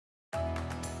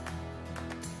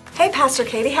Hey, Pastor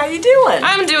Katie, how you doing?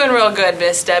 I'm doing real good,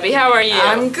 Miss Debbie. How are you?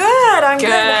 I'm good.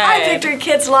 Hi, Victory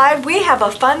Kids Live. We have a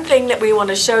fun thing that we want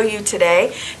to show you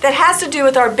today that has to do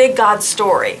with our Big God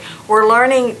story. We're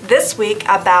learning this week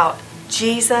about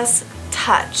Jesus'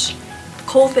 touch. The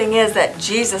cool thing is that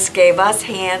Jesus gave us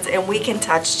hands and we can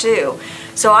touch too.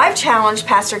 So I've challenged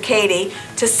Pastor Katie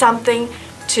to something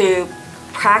to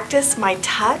practice my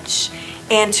touch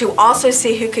and to also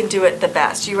see who can do it the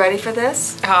best. You ready for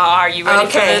this? Oh, are you ready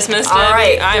for this, Miss Debbie? All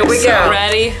right, I'm here we so go.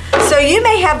 ready. So you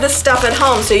may have this stuff at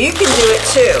home, so you can do it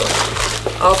too.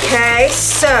 Okay,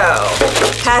 so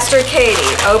Pastor Katie,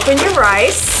 open your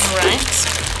rice. All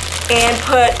right. And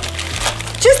put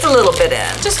just a little bit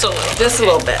in. Just a little. Just a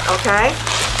little bit, okay?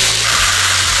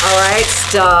 All right,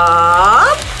 stop.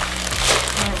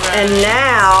 All right. And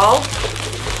now,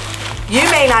 you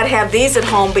may not have these at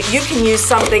home, but you can use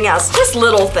something else, just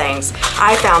little things.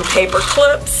 I found paper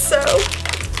clips, so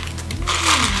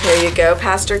here you go,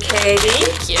 Pastor Katie.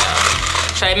 Thank you.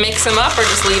 Should I mix them up or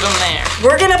just leave them there?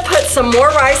 We're gonna put some more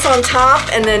rice on top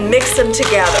and then mix them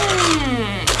together.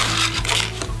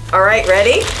 All right,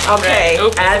 ready? Okay,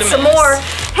 Ready. add some more.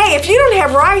 Hey, if you don't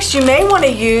have rice, you may want to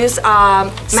use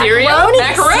Cereal?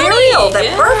 macaroni. Cereal, that's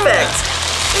yeah. perfect.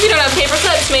 If you don't have paper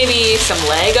clips, maybe some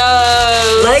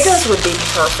Legos. Legos would be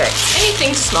perfect.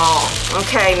 Anything small.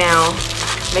 Okay, now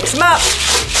mix them up.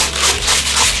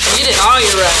 You did all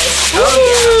your rice. Oh,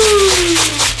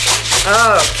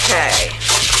 yeah. Okay.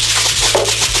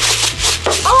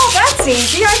 Oh, that's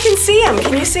easy. I can see them.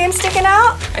 Can you see them sticking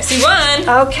out? I see one.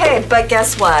 Okay, but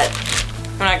guess what?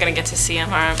 We're not gonna get to see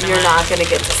them, are we? You're not going to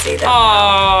get to see them.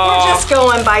 Oh. We're just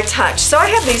going by touch. So I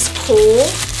have these pool.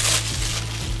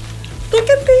 Look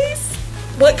at these.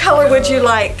 What color would you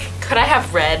like? Could I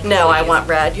have red? No, I please? want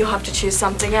red. You'll have to choose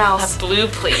something else. Blue,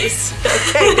 please.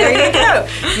 Okay, there you go.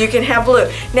 You can have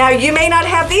blue. Now, you may not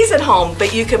have these at home,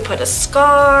 but you can put a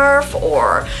scarf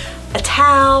or a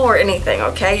towel or anything,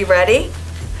 okay? You ready?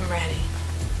 I'm ready.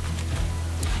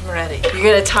 I'm ready. You're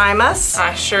going to time us?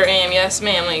 I sure am. Yes,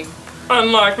 ma'am. Like,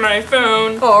 unlock my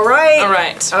phone. All right. All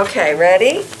right. Okay,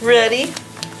 ready? Ready?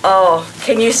 Oh,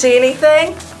 can you see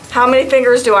anything? How many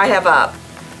fingers do I have up?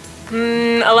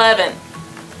 11.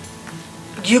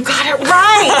 You got it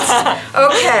right.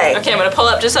 Okay. Okay, I'm gonna pull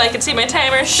up just so I can see my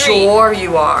timer. 3, Sure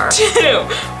you are. 2, 1,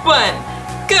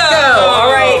 go. Go.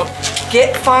 All right.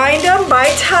 Find them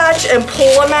by touch and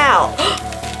pull them out.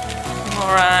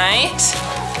 All right.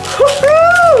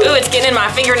 Woohoo! Ooh, it's getting in my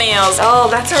fingernails. Oh,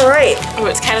 that's all right. Ooh,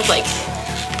 it's kind of like.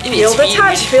 Feel the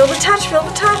touch. Feel the touch. Feel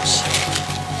the touch.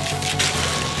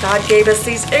 God gave us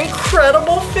these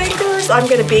incredible fingers. I'm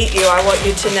gonna beat you. I want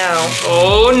you to know.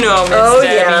 Oh no, Miss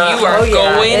Debbie, yeah. you are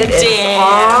going it is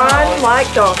down. on like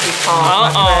Donkey Kong,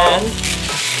 my friend.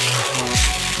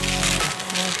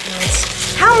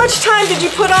 How much time did you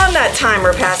put on that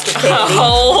timer, Pastor Katie? A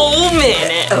whole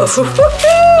minute. Oh.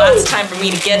 Lots of time for me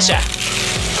to get ya.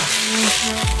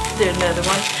 There's another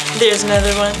one. There's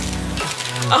another one.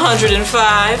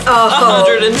 105. Oh.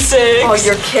 106. Oh,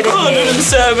 you're kidding me.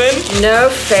 107. No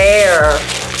fair.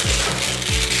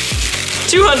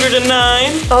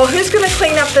 209. Oh, who's gonna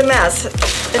clean up the mess?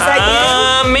 Is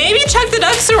that you? Maybe Chuck the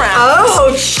Duck's around.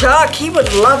 Oh, Chuck, he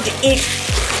would love to eat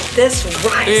this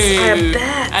rice, I Ooh,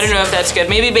 bet. I don't know if that's good.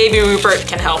 Maybe Baby Rupert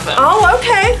can help him. Oh,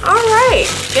 okay, all right.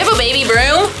 Do you have a baby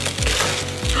broom?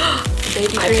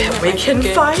 Baby I broom, bet we that might be can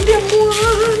good. find him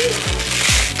one.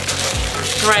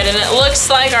 Right, and it looks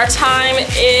like our time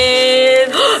is.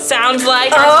 Sounds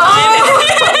like our time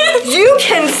is. You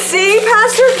can see,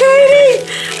 Pastor Katie?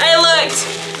 I looked.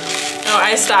 Oh,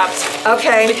 I stopped. We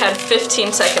Okay, had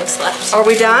 15 seconds left. are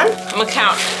we done? I'm gonna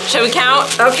count. Shall we count?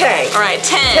 Okay. All right,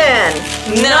 10,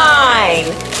 10, 9,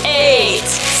 9, 8,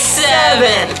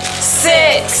 7,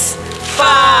 6,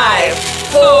 5,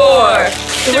 4,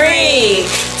 3,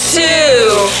 2,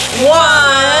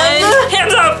 1.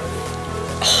 Hands up.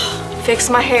 Fix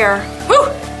my hair. Whew.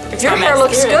 Your hair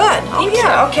looks good. Oh, Thank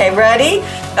yeah. you. Okay, ready?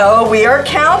 Oh, we are Did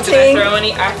I counting. throw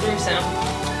any? I threw some.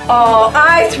 Oh,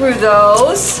 I threw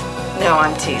those. No,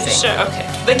 I'm teasing. Sure, okay.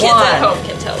 The kids at 1, home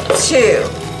can tell us. 2,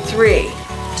 3.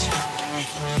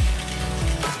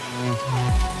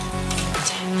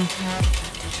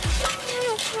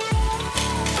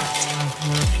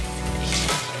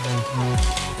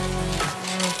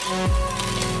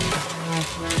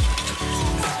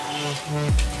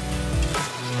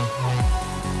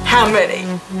 How many?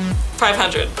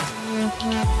 500.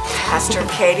 Pastor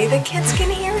Katie, the kids can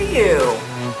hear you.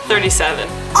 37.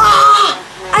 Ah!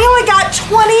 I only got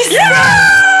 27!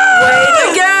 Way to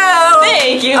go!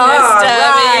 Thank you, All Miss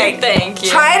Debbie. right. Thank you.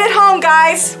 Try it at home,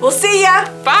 guys. We'll see ya.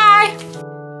 Bye.